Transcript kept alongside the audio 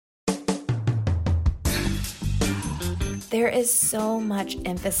There is so much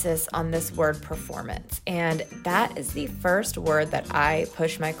emphasis on this word performance, and that is the first word that I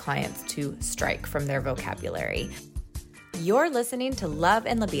push my clients to strike from their vocabulary. You're listening to Love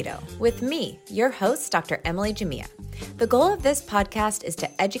and Libido with me, your host, Dr. Emily Jamia. The goal of this podcast is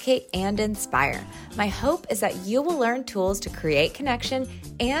to educate and inspire. My hope is that you will learn tools to create connection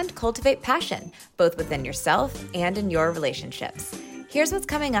and cultivate passion, both within yourself and in your relationships. Here's what's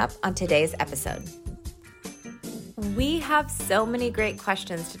coming up on today's episode. We have so many great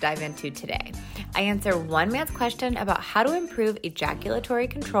questions to dive into today. I answer one man's question about how to improve ejaculatory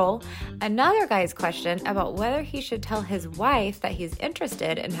control, another guy's question about whether he should tell his wife that he's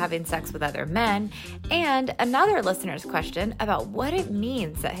interested in having sex with other men, and another listener's question about what it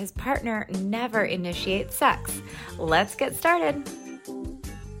means that his partner never initiates sex. Let's get started.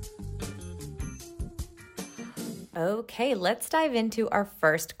 Okay, let's dive into our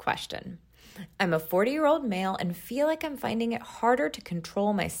first question. I'm a 40-year-old male and feel like I'm finding it harder to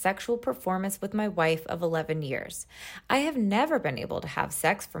control my sexual performance with my wife of 11 years. I have never been able to have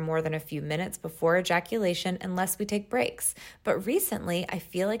sex for more than a few minutes before ejaculation unless we take breaks, but recently I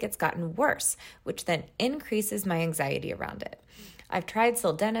feel like it's gotten worse, which then increases my anxiety around it. I've tried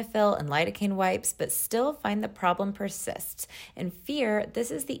sildenafil and lidocaine wipes, but still find the problem persists and fear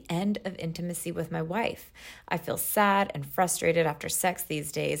this is the end of intimacy with my wife. I feel sad and frustrated after sex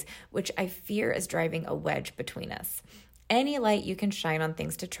these days, which I fear is driving a wedge between us. Any light you can shine on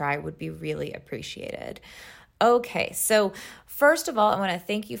things to try would be really appreciated. Okay, so first of all, I want to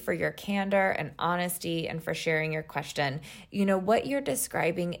thank you for your candor and honesty and for sharing your question. You know, what you're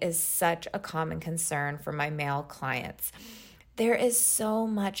describing is such a common concern for my male clients. There is so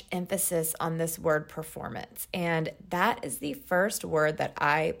much emphasis on this word performance, and that is the first word that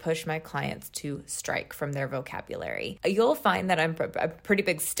I push my clients to strike from their vocabulary. You'll find that I'm a pretty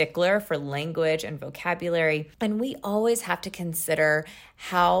big stickler for language and vocabulary, and we always have to consider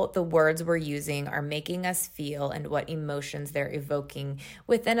how the words we're using are making us feel and what emotions they're evoking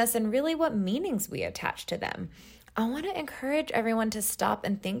within us and really what meanings we attach to them. I want to encourage everyone to stop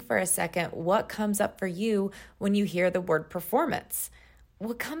and think for a second what comes up for you when you hear the word performance.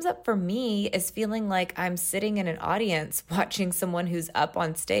 What comes up for me is feeling like I'm sitting in an audience watching someone who's up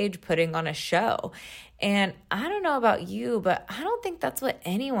on stage putting on a show. And I don't know about you, but I don't think that's what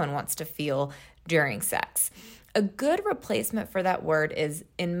anyone wants to feel during sex. A good replacement for that word is,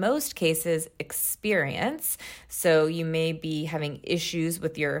 in most cases, experience. So you may be having issues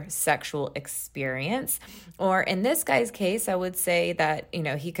with your sexual experience. Or in this guy's case, I would say that,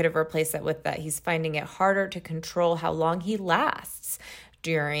 he could have replaced that with that he's finding it harder to control how long he lasts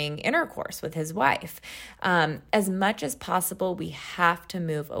during intercourse with his wife. As much as possible, we have to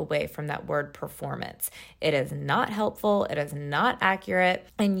move away from that word performance. It is not helpful, it is not accurate,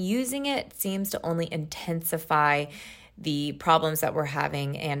 and using it seems to only intensify the problems that we're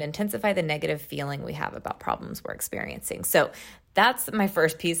having and intensify the negative feeling we have about problems we're experiencing. So that's my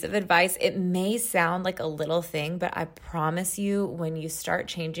first piece of advice. It may sound like a little thing, but I promise you, when you start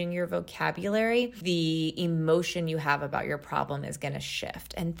changing your vocabulary, the emotion you have about your problem is going to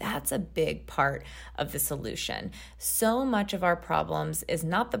shift. And that's a big part of the solution. So much of our problems is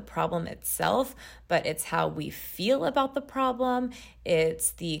not the problem itself, but it's how we feel about the problem.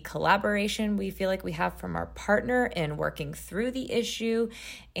 It's the collaboration we feel like we have from our partner in working through the issue.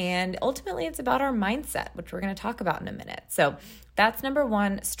 And ultimately, it's about our mindset, which we're going to talk about in a minute. So that's number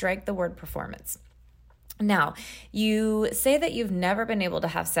one, strike the word performance. Now, you say that you've never been able to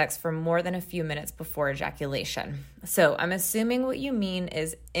have sex for more than a few minutes before ejaculation. So I'm assuming what you mean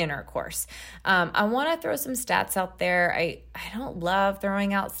is intercourse. I want to throw some stats out there. I don't love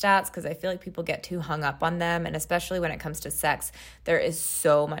throwing out stats because I feel like people get too hung up on them. And especially when it comes to sex, there is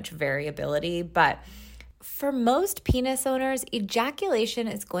so much variability. But for most penis owners, ejaculation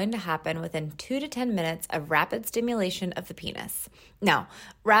is going to happen within 2 to 10 minutes of rapid stimulation of the penis. Now,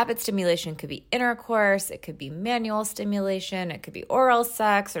 rapid stimulation could be intercourse, it could be manual stimulation, it could be oral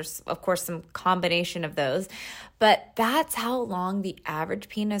sex, or of course some combination of those. But that's how long the average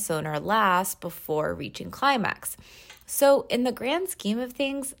penis owner lasts before reaching climax. So in the grand scheme of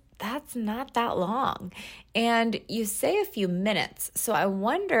things, that's not that long. And you say a few minutes. So I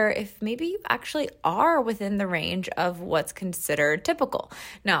wonder if maybe you actually are within the range of what's considered typical.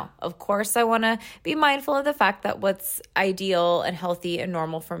 Now, of course, I want to be mindful of the fact that what's ideal and healthy and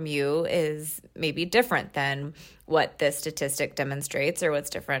normal from you is maybe different than what this statistic demonstrates, or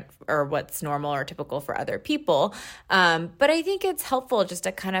what's different or what's normal or typical for other people. But I think it's helpful just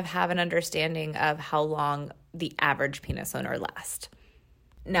to kind of have an understanding of how long the average penis owner lasts.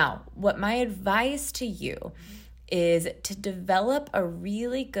 Now, what my advice to you is to develop a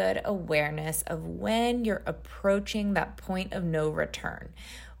really good awareness of when you're approaching that point of no return.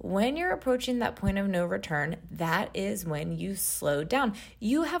 When you're approaching that point of no return, that is when you slow down.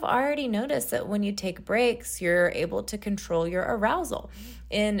 You have already noticed that when you take breaks, you're able to control your arousal.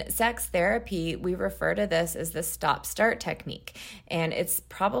 In sex therapy, we refer to this as the stop-start technique, and it's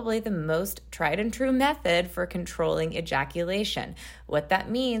probably the most tried and true method for controlling ejaculation. What that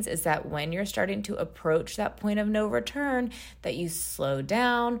means is that when you're starting to approach that point of no return, that you slow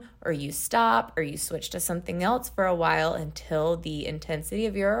down or you stop or you switch to something else for a while until the intensity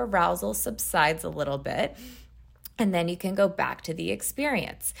of your arousal subsides a little bit, and then you can go back to the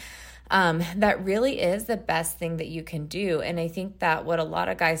experience. That really is the best thing that you can do. And I think that what a lot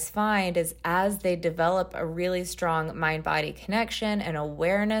of guys find is as they develop a really strong mind-body connection and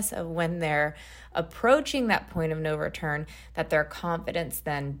awareness of when they're approaching that point of no return, that their confidence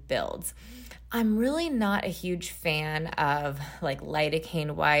then builds. I'm really not a huge fan of like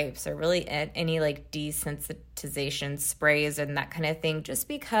lidocaine wipes or really any like desensitization sprays and that kind of thing, just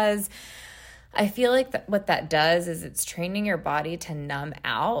because I feel like what that does is it's training your body to numb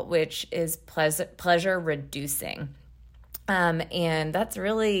out, which is pleasure reducing. And that's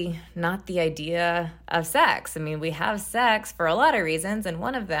really not the idea of sex. I mean, we have sex for a lot of reasons, and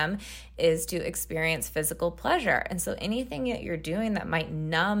one of them is to experience physical pleasure. And so anything that you're doing that might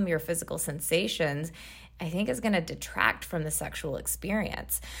numb your physical sensations, I think is going to detract from the sexual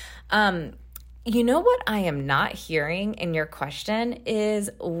experience. You know what I am not hearing in your question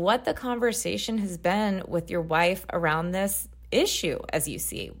is what the conversation has been with your wife around this issue as you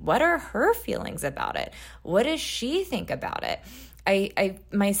see. What are her feelings about it? What does she think about it?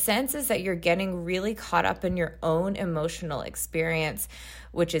 My sense is that you're getting really caught up in your own emotional experience,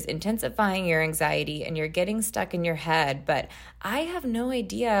 which is intensifying your anxiety, and you're getting stuck in your head, but I have no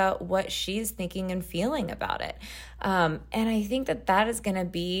idea what she's thinking and feeling about it. And I think that is going to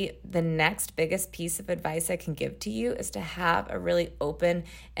be the next biggest piece of advice I can give to you, is to have a really open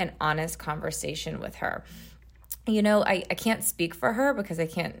and honest conversation with her. You know, I can't speak for her because I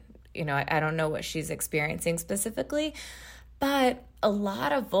can't, I don't know what she's experiencing specifically. But a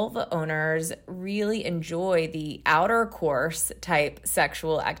lot of vulva owners really enjoy the outer course type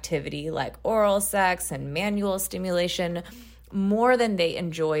sexual activity like oral sex and manual stimulation more than they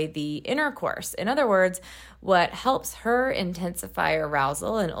enjoy the intercourse. In other words, what helps her intensify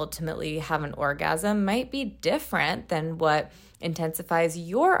arousal and ultimately have an orgasm might be different than what intensifies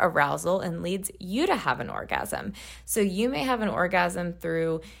your arousal and leads you to have an orgasm. So you may have an orgasm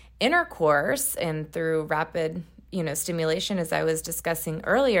through intercourse and through rapid stimulation, as I was discussing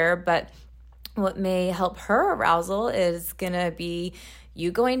earlier, but what may help her arousal is going to be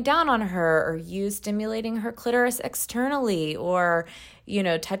you going down on her, or you stimulating her clitoris externally, or,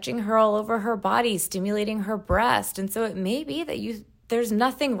 touching her all over her body, stimulating her breast. And so it may be that there's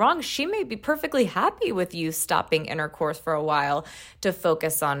nothing wrong. She may be perfectly happy with you stopping intercourse for a while to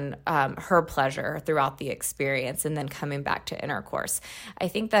focus on her pleasure throughout the experience and then coming back to intercourse. I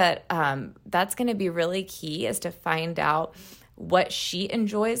think that that's going to be really key, is to find out what she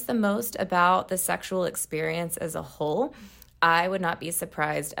enjoys the most about the sexual experience as a whole. I would not be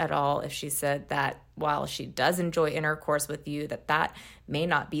surprised at all if she said that while she does enjoy intercourse with you, that may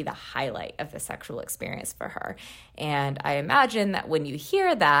not be the highlight of the sexual experience for her. And I imagine that when you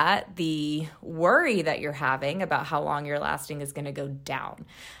hear that, the worry that you're having about how long you're lasting is going to go down.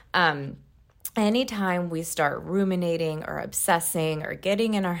 Anytime we start ruminating or obsessing or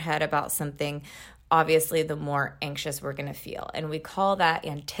getting in our head about something, obviously the more anxious we're going to feel. And we call that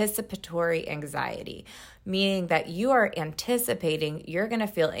anticipatory anxiety, meaning that you are anticipating you're going to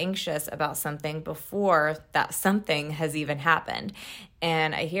feel anxious about something before that something has even happened.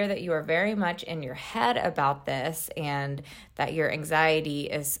 And I hear that you are very much in your head about this, and that your anxiety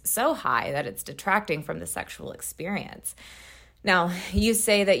is so high that it's detracting from the sexual experience. Now, you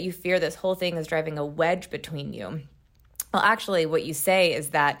say that you fear this whole thing is driving a wedge between you. Well, actually, what you say is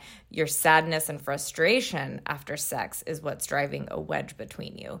that your sadness and frustration after sex is what's driving a wedge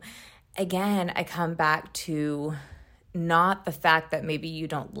between you. Again, I come back to not the fact that maybe you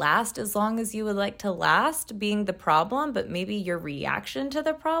don't last as long as you would like to last being the problem, but maybe your reaction to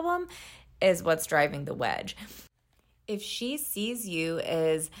the problem is what's driving the wedge. If she sees you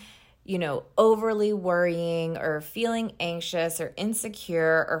as overly worrying or feeling anxious or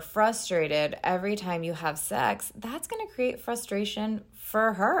insecure or frustrated every time you have sex, that's going to create frustration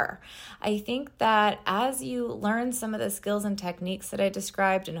for her. I think that as you learn some of the skills and techniques that I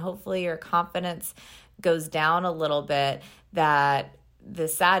described, and hopefully your confidence goes down a little bit, that the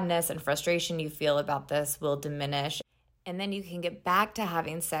sadness and frustration you feel about this will diminish. And then you can get back to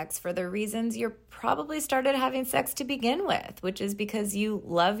having sex for the reasons you probably started having sex to begin with, which is because you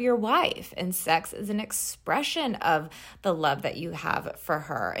love your wife. And sex is an expression of the love that you have for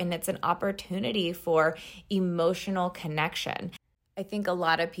her. And it's an opportunity for emotional connection. I think a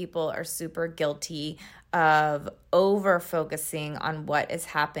lot of people are super guilty of over focusing on what is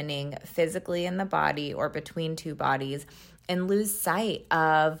happening physically in the body or between two bodies and lose sight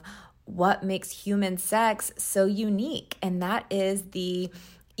of what makes human sex so unique. And that is the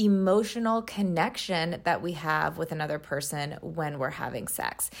emotional connection that we have with another person when we're having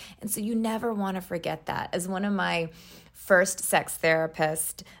sex. And so you never want to forget that. As one of my first sex therapy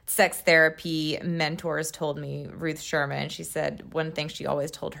mentors told me, Ruth Sherman, she said one thing she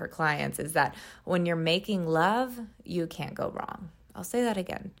always told her clients is that when you're making love, you can't go wrong. I'll say that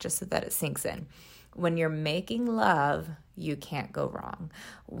again, just so that it sinks in. When you're making love, you can't go wrong.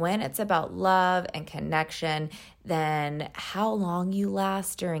 When it's about love and connection, then how long you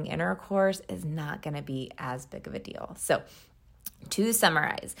last during intercourse is not going to be as big of a deal. So, to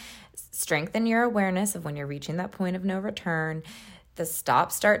summarize, strengthen your awareness of when you're reaching that point of no return. The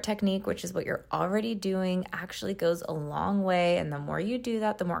stop-start technique, which is what you're already doing, actually goes a long way. And the more you do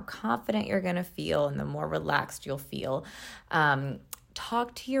that, the more confident you're going to feel and the more relaxed you'll feel.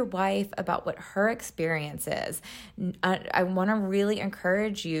 Talk to your wife about what her experience is. I want to really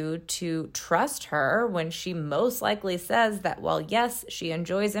encourage you to trust her when she most likely says that, well, yes, she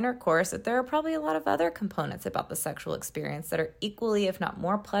enjoys intercourse, that there are probably a lot of other components about the sexual experience that are equally, if not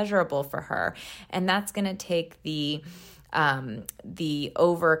more pleasurable for her. And that's going to take the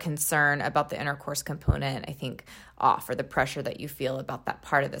over concern about the intercourse component, I think, off, or the pressure that you feel about that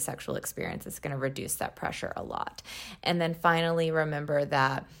part of the sexual experience is going to reduce that pressure a lot. And then finally, remember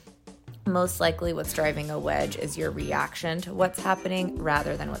that most likely what's driving a wedge is your reaction to what's happening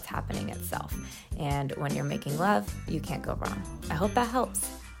rather than what's happening itself. And when you're making love, you can't go wrong. I hope that helps.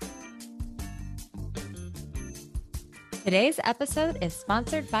 Today's episode is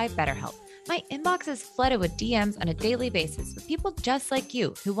sponsored by BetterHelp. My inbox is flooded with DMs on a daily basis with people just like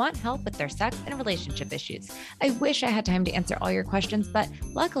you who want help with their sex and relationship issues. I wish I had time to answer all your questions, but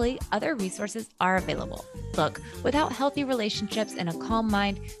luckily, other resources are available. Look, without healthy relationships and a calm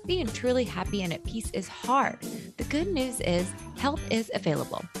mind, being truly happy and at peace is hard. The good news is help is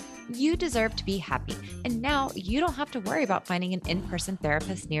available. You deserve to be happy, and now you don't have to worry about finding an in-person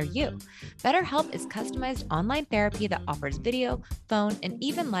therapist near you. BetterHelp is customized online therapy that offers video, phone, and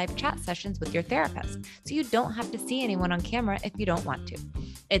even live chat sessions with your therapist, so you don't have to see anyone on camera if you don't want to.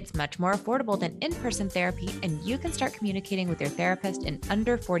 It's much more affordable than in-person therapy, and you can start communicating with your therapist in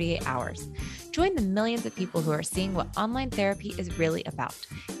under 48 hours. Join the millions of people who are seeing what online therapy is really about.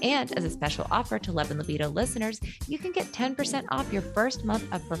 And as a special offer to Love and Libido listeners, you can get 10% off your first month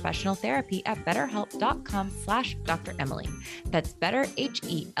of professional therapy at betterhelp.com/Dr. Emily. That's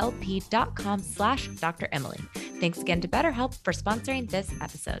betterhelp.com/Dr. Emily. Thanks again to BetterHelp for sponsoring this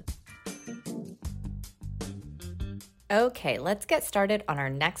episode. Okay, let's get started on our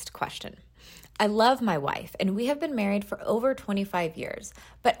next question. I love my wife, and we have been married for over 25 years,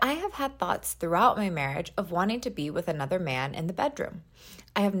 but I have had thoughts throughout my marriage of wanting to be with another man in the bedroom.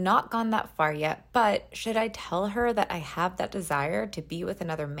 I have not gone that far yet, but should I tell her that I have that desire to be with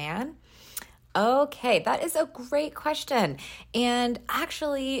another man? Okay, that is a great question. And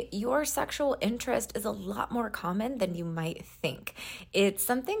actually, your sexual interest is a lot more common than you might think. It's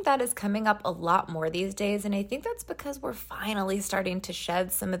something that is coming up a lot more these days, and I think that's because we're finally starting to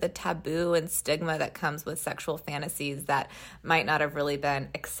shed some of the taboo and stigma that comes with sexual fantasies that might not have really been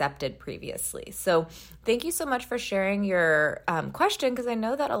accepted previously. So thank you so much for sharing your question, because I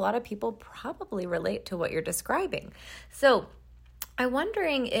know that a lot of people probably relate to what you're describing. So I'm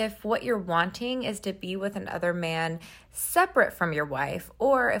wondering if what you're wanting is to be with another man separate from your wife,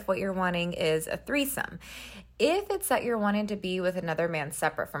 or if what you're wanting is a threesome. If it's that you're wanting to be with another man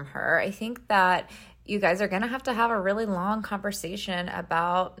separate from her, I think that you guys are going to have a really long conversation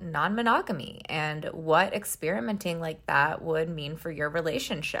about non-monogamy and what experimenting like that would mean for your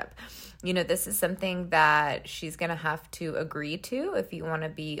relationship. You know, this is something that she's going to have to agree to if you want to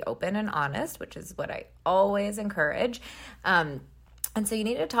be open and honest, which is what I always encourage. And so you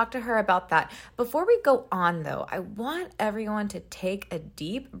need to talk to her about that. Before we go on, though, I want everyone to take a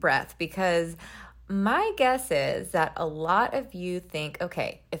deep breath, because my guess is that a lot of you think,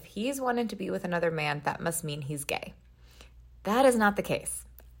 okay, if he's wanting to be with another man, that must mean he's gay. That is not the case.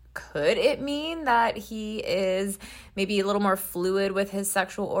 Could it mean that he is maybe a little more fluid with his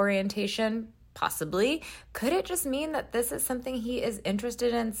sexual orientation? Possibly. Could it just mean that this is something he is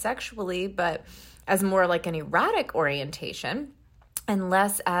interested in sexually, but as more like an erotic orientation? and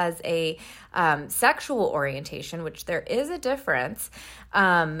less as a sexual orientation, which there is a difference.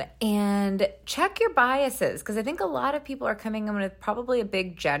 And check your biases, because I think a lot of people are coming in with probably a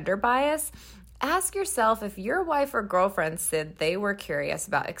big gender bias. Ask yourself, if your wife or girlfriend said they were curious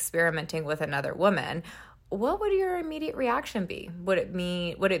about experimenting with another woman, what would your immediate reaction be? Would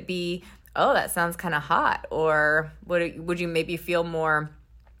it be, oh, that sounds kind of hot? Or would you maybe feel more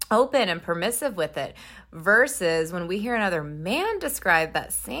open and permissive with it? Versus when we hear another man describe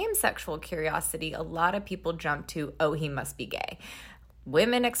that same sexual curiosity, a lot of people jump to, oh, he must be gay.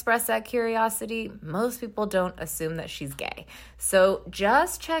 Women express that curiosity. Most people don't assume that she's gay. So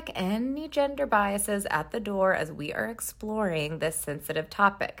just check any gender biases at the door as we are exploring this sensitive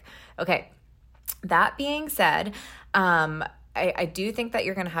topic. Okay, that being said, I do think that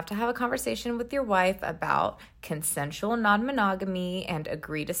you're going to have a conversation with your wife about consensual non-monogamy and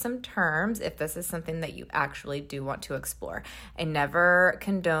agree to some terms if this is something that you actually do want to explore. I never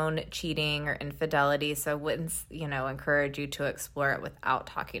condone cheating or infidelity, so I wouldn't, encourage you to explore it without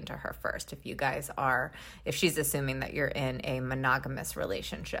talking to her first if she's assuming that you're in a monogamous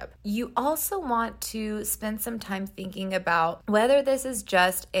relationship. You also want to spend some time thinking about whether this is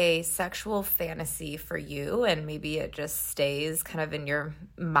just a sexual fantasy for you, and maybe it just stays kind of in your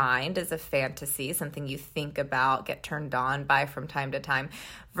mind as a fantasy, something you think about, get turned on by from time to time,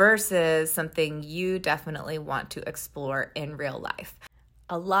 versus something you definitely want to explore in real life.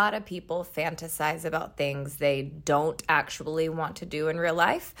 A lot of people fantasize about things they don't actually want to do in real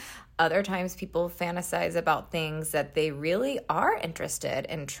life. Other times people fantasize about things that they really are interested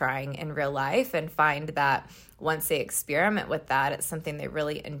in trying in real life and find that once they experiment with that, it's something they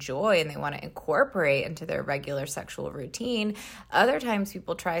really enjoy and they want to incorporate into their regular sexual routine. Other times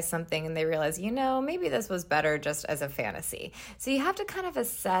people try something and they realize, maybe this was better just as a fantasy. So you have to kind of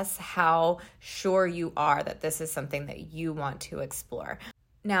assess how sure you are that this is something that you want to explore.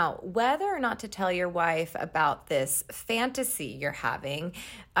 Now, whether or not to tell your wife about this fantasy you're having,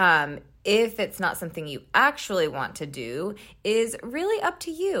 if it's not something you actually want to do, is really up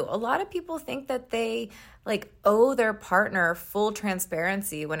to you. A lot of people think that they owe their partner full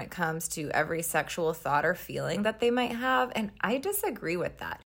transparency when it comes to every sexual thought or feeling that they might have, and I disagree with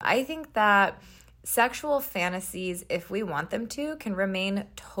that. I think that sexual fantasies, if we want them to, can remain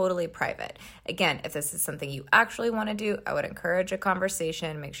totally private. Again, if this is something you actually want to do, I would encourage a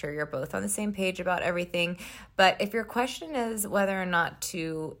conversation. Make sure you're both on the same page about everything. But if your question is whether or not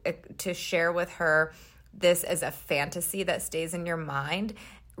to share with her this as a fantasy that stays in your mind,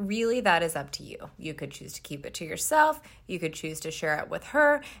 really, that is up to you. You could choose to keep it to yourself. You could choose to share it with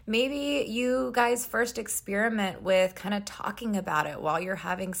her. Maybe you guys first experiment with kind of talking about it while you're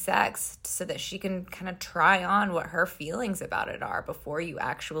having sex so that she can kind of try on what her feelings about it are before you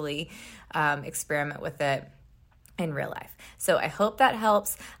actually experiment with it in real life. So I hope that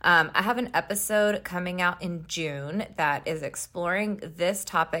helps. I have an episode coming out in June that is exploring this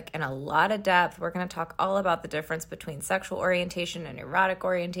topic in a lot of depth. We're going to talk all about the difference between sexual orientation and erotic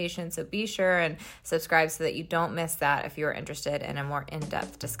orientation. So be sure and subscribe so that you don't miss that if you're interested in a more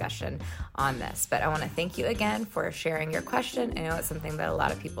in-depth discussion on this. But I want to thank you again for sharing your question. I know it's something that a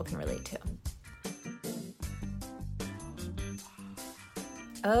lot of people can relate to.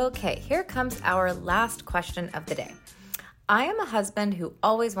 Okay, here comes our last question of the day. I am a husband who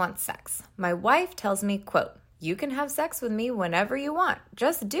always wants sex. My wife tells me, quote, "You can have sex with me whenever you want.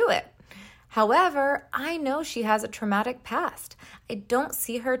 Just do it." However, I know she has a traumatic past. I don't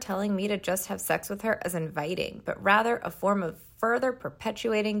see her telling me to just have sex with her as inviting, but rather a form of further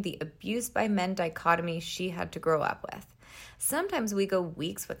perpetuating the abuse by men dichotomy she had to grow up with. Sometimes we go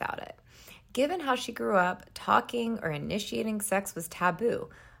weeks without it. Given how she grew up, talking or initiating sex was taboo.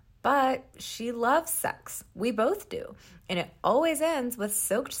 But she loves sex. We both do. And it always ends with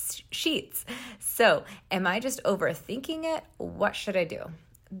soaked sheets. So, am I just overthinking it? What should I do?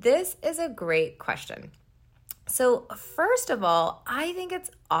 This is a great question. So, first of all, I think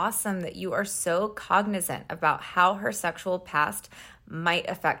it's awesome that you are so cognizant about how her sexual past might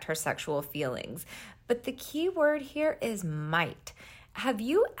affect her sexual feelings. But the key word here is might. Have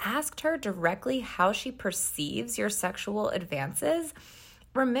you asked her directly how she perceives your sexual advances?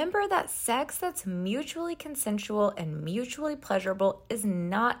 Remember that sex that's mutually consensual and mutually pleasurable is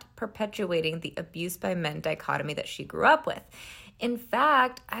not perpetuating the abuse by men dichotomy that she grew up with. In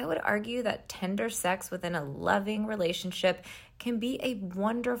fact, I would argue that tender sex within a loving relationship can be a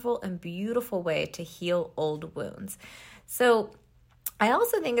wonderful and beautiful way to heal old wounds. So I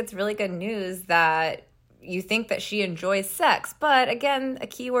also think it's really good news that you think that she enjoys sex. But again, a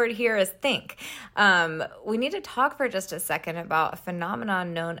key word here is think. We need to talk for just a second about a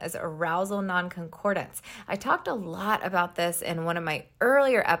phenomenon known as arousal non-concordance. I talked a lot about this in one of my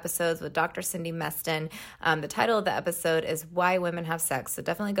earlier episodes with Dr. Cindy Meston. The title of the episode is Why Women Have Sex. So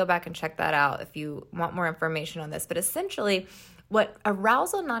definitely go back and check that out if you want more information on this. But essentially, what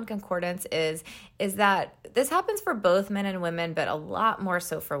arousal non-concordance is that this happens for both men and women, but a lot more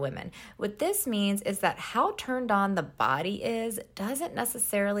so for women. What this means is that how turned on the body is doesn't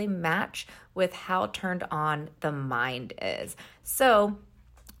necessarily match with how turned on the mind is. So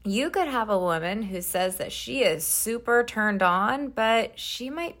you could have a woman who says that she is super turned on, but she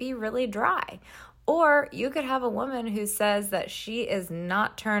might be really dry. Or you could have a woman who says that she is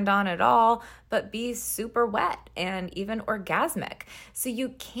not turned on at all, but be super wet and even orgasmic. So you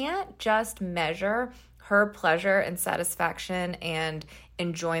can't just measure her pleasure and satisfaction and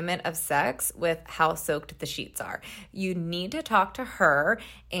enjoyment of sex with how soaked the sheets are. You need to talk to her,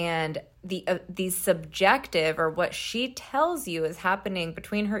 and the subjective, or what she tells you is happening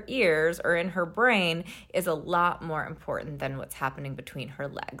between her ears or in her brain, is a lot more important than what's happening between her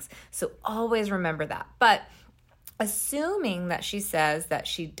legs. So always remember that. But assuming that she says that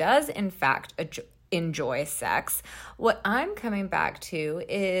she does in fact enjoy sex, what I'm coming back to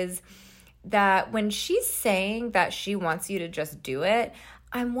is that when she's saying that she wants you to just do it,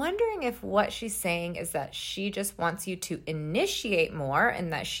 I'm wondering if what she's saying is that she just wants you to initiate more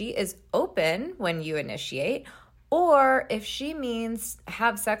and that she is open when you initiate, or if she means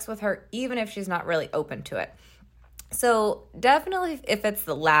have sex with her even if she's not really open to it. So definitely if it's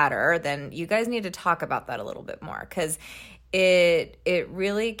the latter, then you guys need to talk about that a little bit more, because it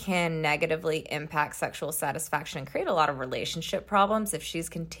really can negatively impact sexual satisfaction and create a lot of relationship problems if she's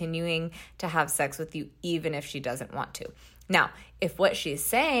continuing to have sex with you even if she doesn't want to. Now, if what she's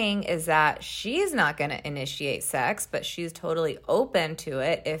saying is that she's not going to initiate sex, but she's totally open to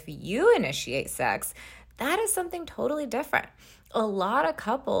it if you initiate sex, that is something totally different. A lot of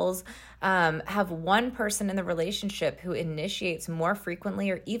couples have one person in the relationship who initiates more frequently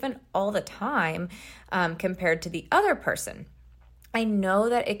or even all the time compared to the other person. I know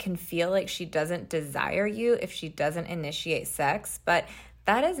that it can feel like she doesn't desire you if she doesn't initiate sex, but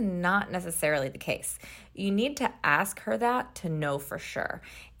that is not necessarily the case. You need to ask her that to know for sure.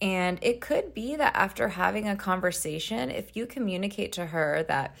 And it could be that after having a conversation, if you communicate to her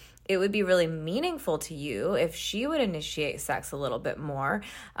that it would be really meaningful to you if she would initiate sex a little bit more,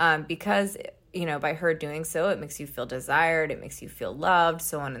 because, you know, by her doing so, it makes you feel desired, it makes you feel loved,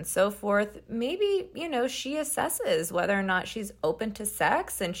 so on and so forth. Maybe, you know, she assesses whether or not she's open to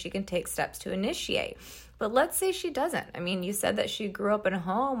sex and she can take steps to initiate. But let's say she doesn't. I mean, you said that she grew up in a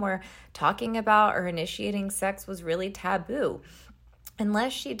home where talking about or initiating sex was really taboo.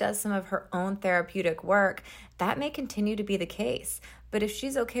 Unless she does some of her own therapeutic work, that may continue to be the case. But if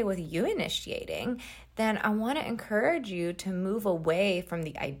she's okay with you initiating, then I want to encourage you to move away from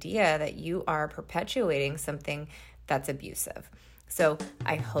the idea that you are perpetuating something that's abusive. So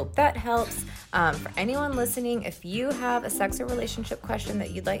I hope that helps. For anyone listening, if you have a sex or relationship question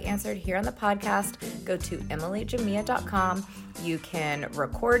that you'd like answered here on the podcast, go to emilyjamia.com. You can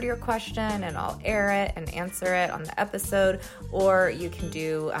record your question and I'll air it and answer it on the episode, or you can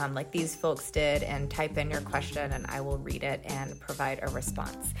do like these folks did and type in your question and I will read it and provide a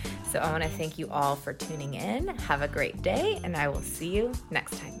response. So I want to thank you all for tuning in. Have a great day, and I will see you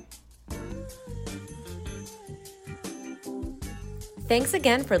next time. Thanks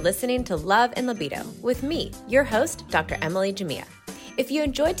again for listening to Love and Libido with me, your host, Dr. Emily Jamia. If you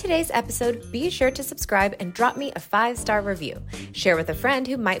enjoyed today's episode, be sure to subscribe and drop me a 5-star review. Share with a friend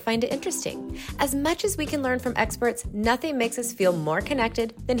who might find it interesting. As much as we can learn from experts, nothing makes us feel more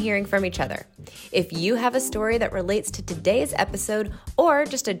connected than hearing from each other. If you have a story that relates to today's episode or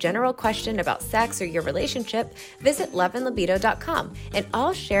just a general question about sex or your relationship, visit loveandlibido.com and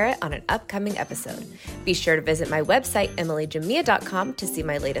I'll share it on an upcoming episode. Be sure to visit my website, emilyjamia.com, to see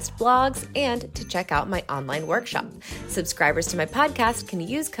my latest blogs and to check out my online workshop. Subscribers to my podcast can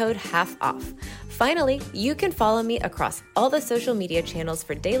use code HALFOFF. Finally, you can follow me across all the social media channels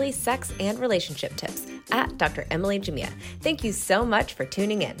for daily sex and relationship tips at Dr. Emily Jamia. Thank you so much for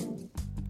tuning in.